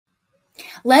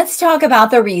Let's talk about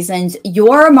the reasons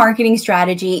your marketing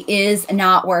strategy is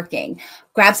not working.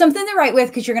 Grab something to write with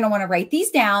because you're going to want to write these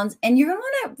down and you're going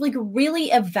to want to really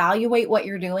evaluate what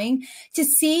you're doing to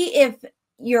see if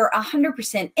you're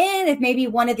 100% in, if maybe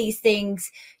one of these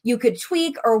things you could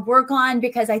tweak or work on,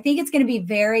 because I think it's going to be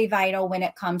very vital when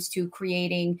it comes to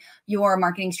creating your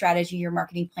marketing strategy, your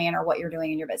marketing plan, or what you're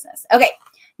doing in your business. Okay,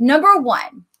 number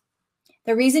one,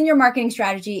 the reason your marketing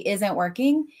strategy isn't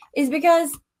working is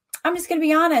because, I'm just going to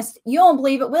be honest, you don't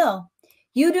believe it will.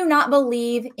 You do not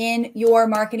believe in your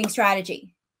marketing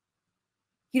strategy.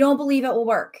 You don't believe it will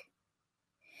work.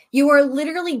 You are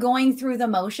literally going through the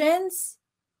motions,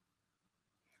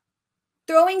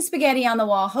 throwing spaghetti on the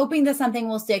wall, hoping that something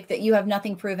will stick that you have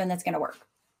nothing proven that's going to work.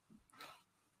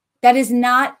 That is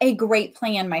not a great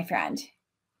plan, my friend.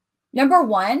 Number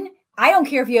one, I don't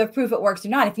care if you have proof it works or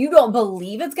not. If you don't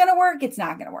believe it's going to work, it's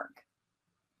not going to work.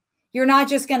 You're not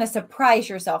just going to surprise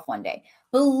yourself one day.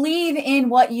 Believe in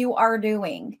what you are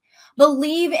doing.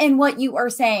 Believe in what you are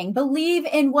saying. Believe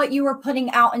in what you are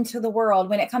putting out into the world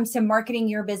when it comes to marketing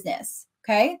your business.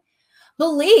 Okay.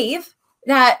 Believe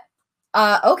that,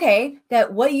 that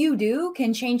what you do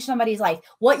can change somebody's life.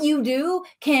 What you do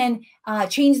can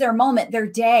change their moment, their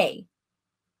day,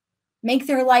 make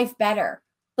their life better.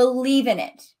 Believe in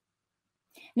it.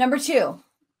 Number two,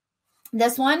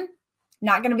 this one,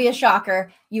 not going to be a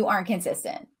shocker. You aren't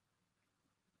consistent.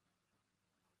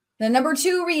 The number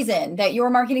two reason that your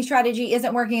marketing strategy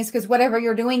isn't working is because whatever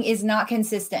you're doing is not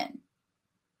consistent.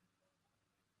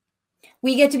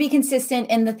 We get to be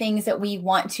consistent in the things that we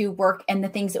want to work and the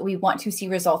things that we want to see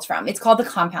results from. It's called the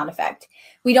compound effect.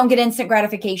 We don't get instant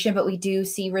gratification, but we do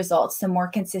see results the more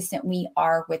consistent we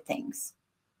are with things.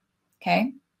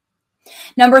 Okay.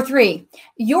 Number three,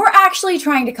 you're actually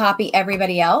trying to copy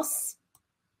everybody else.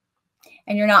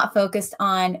 And you're not focused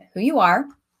on who you are.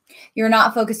 You're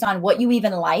not focused on what you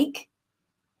even like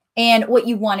and what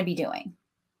you want to be doing.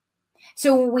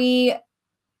 So we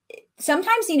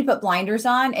sometimes need to put blinders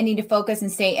on and need to focus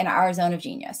and stay in our zone of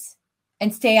genius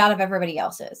and stay out of everybody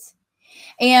else's.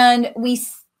 And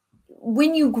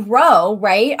when you grow,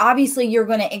 right, obviously you're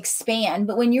going to expand.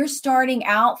 But when you're starting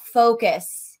out,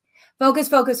 focus.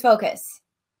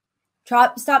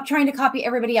 Stop trying to copy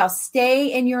everybody else.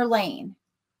 Stay in your lane.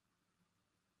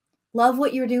 Love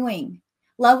what you're doing.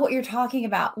 Love what you're talking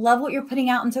about. Love what you're putting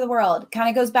out into the world. Kind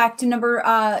of goes back to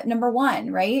number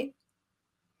one, right?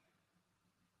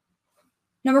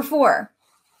 Number four,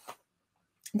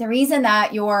 the reason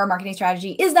that your marketing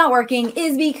strategy is not working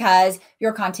is because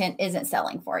your content isn't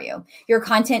selling for you. Your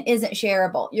content isn't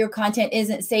shareable. Your content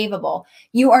isn't savable.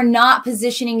 You are not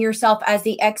positioning yourself as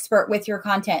the expert with your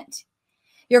content.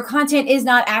 Your content is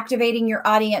not activating your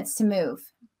audience to move.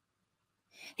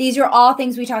 These are all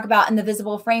things we talk about in the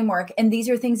Visible Framework, and these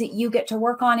are things that you get to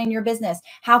work on in your business.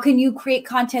 How can you create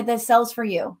content that sells for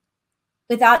you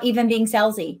without even being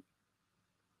salesy?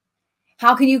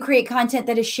 How can you create content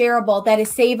that is shareable, that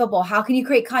is savable? How can you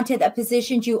create content that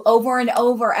positions you over and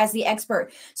over as the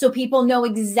expert so people know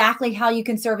exactly how you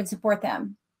can serve and support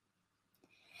them?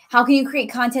 How can you create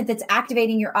content that's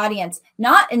activating your audience,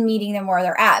 not in meeting them where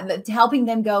they're at, but helping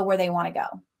them go where they want to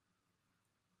go?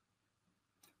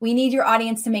 We need your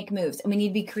audience to make moves, and we need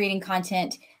to be creating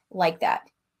content like that.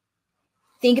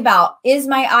 Think about, is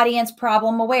my audience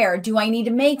problem aware? Do I need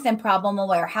to make them problem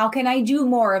aware? How can I do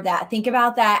more of that? Think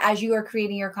about that as you are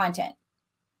creating your content.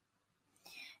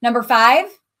 Number five,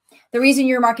 the reason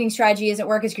your marketing strategy isn't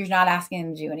working is because you're not asking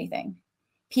them to do anything.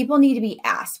 People need to be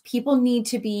asked. People need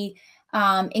to be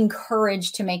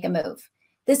encouraged to make a move.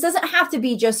 This doesn't have to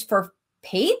be just for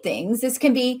paid things. This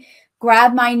can be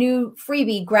grab my new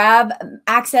freebie, grab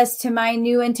access to my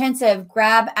new intensive,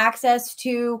 grab access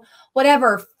to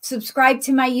whatever, subscribe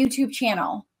to my YouTube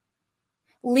channel.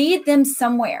 Lead them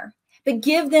somewhere, but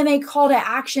give them a call to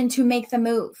action to make the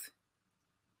move.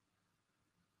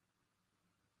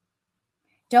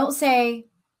 Don't say,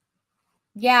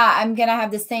 yeah, I'm going to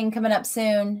have this thing coming up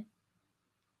soon.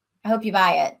 I hope you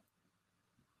buy it.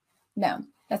 No.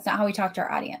 That's not how we talk to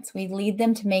our audience. We lead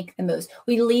them to make the moves.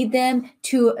 We lead them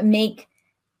to make,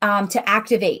 to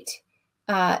activate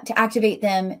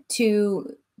them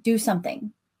to do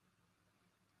something.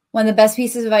 One of the best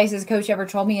pieces of advice as a coach ever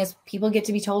told me is people get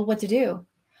to be told what to do.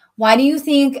 Why do you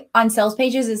think on sales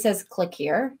pages it says click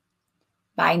here,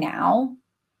 buy now?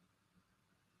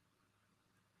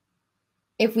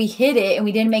 If we hit it and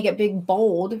we didn't make it big,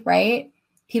 bold, right?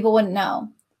 People wouldn't know.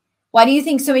 Why do you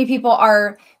think so many people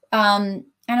are,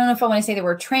 I don't know if I want to say they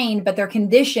were trained, but they're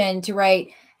conditioned to write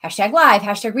hashtag live,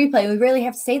 hashtag replay. We rarely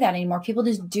have to say that anymore. People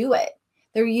just do it.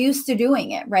 They're used to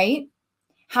doing it, right?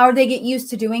 How do they get used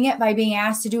to doing it? By being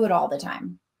asked to do it all the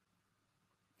time.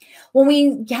 When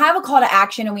we have a call to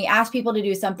action and we ask people to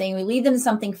do something, we leave them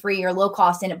something free or low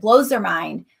cost and it blows their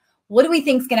mind, what do we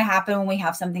think is going to happen when we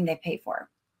have something they pay for?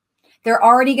 They're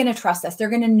already going to trust us. They're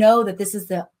going to know that this is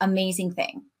the amazing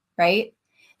thing, right?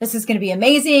 This is going to be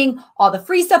amazing. All the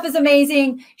free stuff is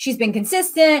amazing. She's been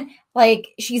consistent. Like,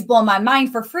 she's blown my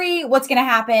mind for free. What's going to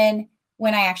happen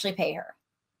when I actually pay her?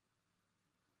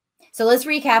 So let's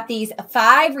recap these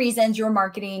 5 reasons your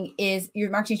marketing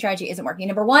strategy isn't working.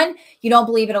 Number 1, you don't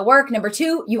believe it'll work. Number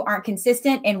 2, you aren't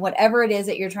consistent in whatever it is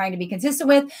that you're trying to be consistent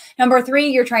with. Number 3,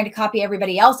 you're trying to copy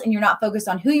everybody else and you're not focused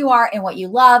on who you are and what you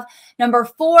love. Number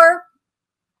 4,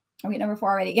 number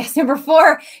 4 already. Yes. Number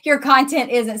 4, your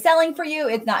content isn't selling for you.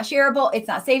 It's not shareable. It's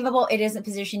not savable. It isn't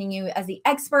positioning you as the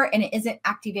expert and it isn't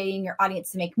activating your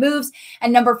audience to make moves.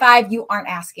 And number 5, you aren't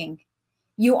asking.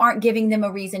 You aren't giving them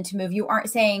a reason to move. You aren't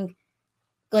saying,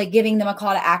 like, giving them a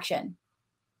call to action.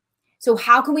 So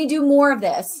how can we do more of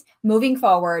this moving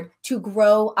forward to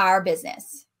grow our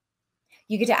business?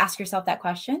 You get to ask yourself that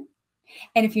question.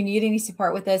 And if you need any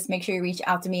support with this, make sure you reach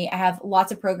out to me. I have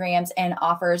lots of programs and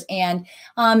offers and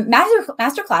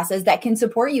master classes that can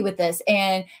support you with this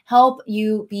and help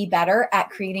you be better at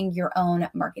creating your own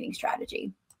marketing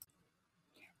strategy.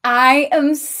 I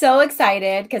am so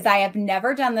excited because I have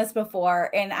never done this before.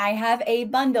 And I have a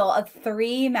bundle of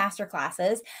 3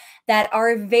 masterclasses that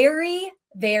are very,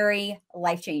 very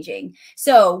life-changing.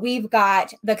 So we've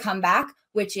got the comeback,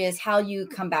 which is how you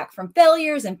come back from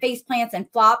failures and face plants and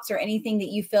flops or anything that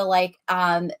you feel like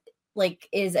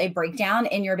is a breakdown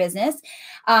in your business.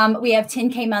 We have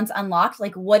 10K months unlocked,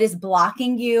 like what is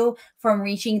blocking you from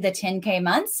reaching the 10K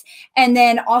months. And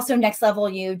then also next level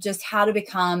you, just how to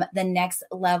become the next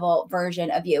level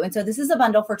version of you. And so this is a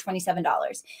bundle for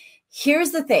 $27.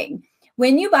 Here's the thing.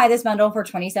 When you buy this bundle for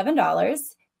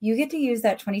 $27, you get to use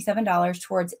that $27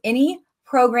 towards any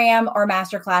program or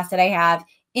masterclass that I have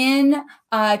in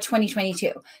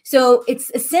 2022. So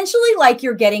it's essentially like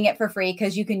you're getting it for free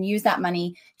because you can use that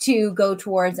money to go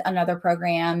towards another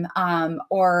program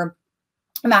or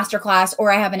a masterclass,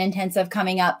 or I have an intensive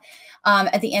coming up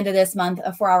at the end of this month,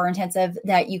 a 4-hour intensive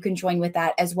that you can join with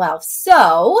that as well.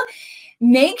 So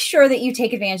make sure that you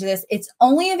take advantage of this. It's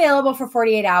only available for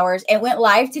 48 hours. It went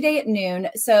live today at noon.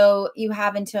 So you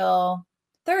have until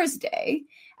Thursday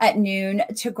at noon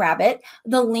to grab it.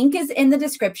 The link is in the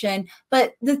description.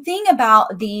 But the thing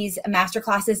about these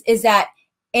masterclasses is that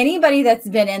anybody that's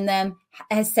been in them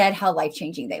has said how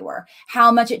life-changing they were,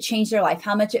 how much it changed their life,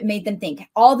 how much it made them think,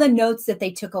 all the notes that they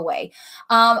took away,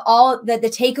 all the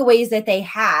takeaways that they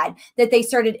had, that they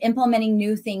started implementing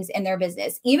new things in their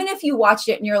business. Even if you watched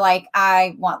it and you're like,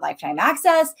 I want lifetime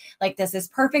access, like this is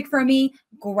perfect for me,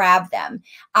 grab them.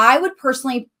 I would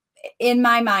personally, in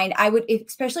my mind, I would,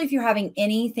 especially if you're having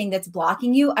anything that's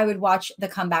blocking you, I would watch the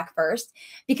comeback first,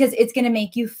 because it's going to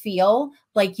make you feel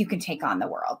like you can take on the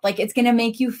world. Like it's going to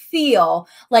make you feel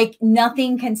like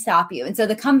nothing can stop you. And so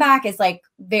the comeback is like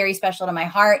very special to my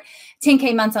heart.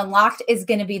 10K months unlocked is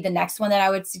going to be the next one that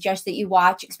I would suggest that you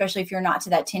watch, especially if you're not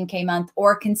to that 10K month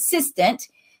or consistent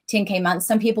 10K months.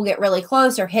 Some people get really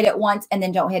close or hit it once and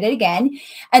then don't hit it again.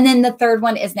 And then the third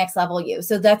one is Next Level You.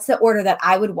 So that's the order that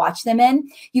I would watch them in.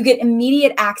 You get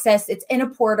immediate access. It's in a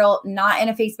portal, not in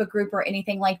a Facebook group or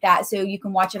anything like that. So you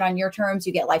can watch it on your terms.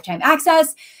 You get lifetime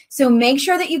access. So make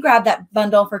sure that you grab that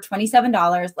bundle for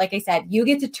 $27. Like I said, you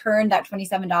get to turn that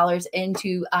 $27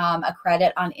 into a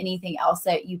credit on anything else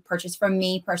that you purchase from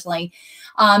me personally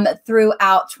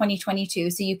throughout 2022.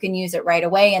 So you can use it right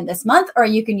away in this month, or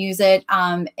you can use it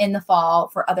in the fall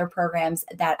for other programs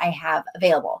that I have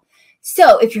available.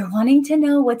 So if you're wanting to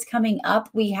know what's coming up,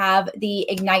 we have the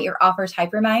Ignite Your Offers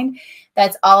Hypermind.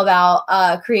 That's all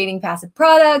about creating passive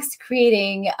products,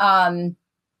 creating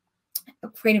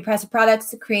passive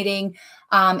products, creating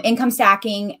income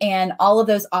stacking, and all of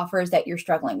those offers that you're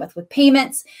struggling with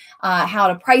payments, how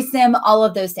to price them, all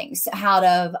of those things, how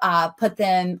to put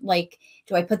them, like,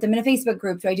 do I put them in a Facebook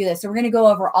group? Do I do this? So we're going to go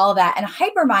over all of that. And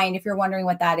Hypermind, if you're wondering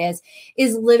what that is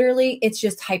literally, it's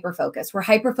just hyper-focused. We're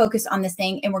hyper-focused on this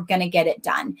thing and we're going to get it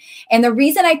done. And the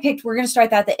reason I picked, we're going to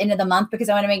start that at the end of the month, because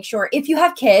I want to make sure if you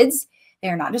have kids, they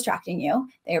are not distracting you.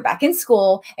 They are back in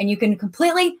school and you can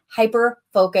completely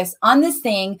hyper-focus on this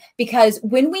thing, because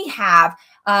when we have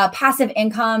passive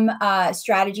income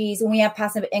strategies, when we have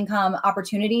passive income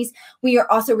opportunities, we are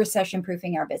also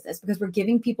recession-proofing our business, because we're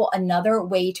giving people another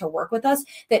way to work with us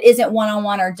that isn't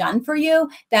one-on-one or done for you,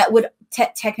 that would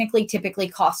typically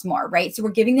cost more, right? So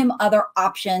we're giving them other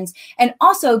options, and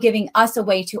also giving us a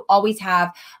way to always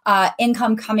have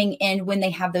income coming in when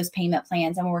they have those payment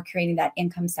plans, and when we're creating that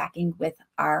income stacking with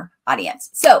our audience.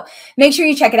 So make sure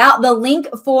you check it out. The link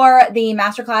for the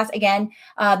masterclass, again,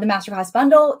 the masterclass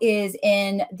bundle is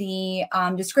in the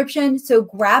description. So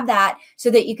grab that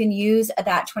so that you can use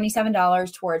that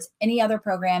 $27 towards any other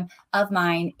program of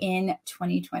mine in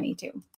 2022.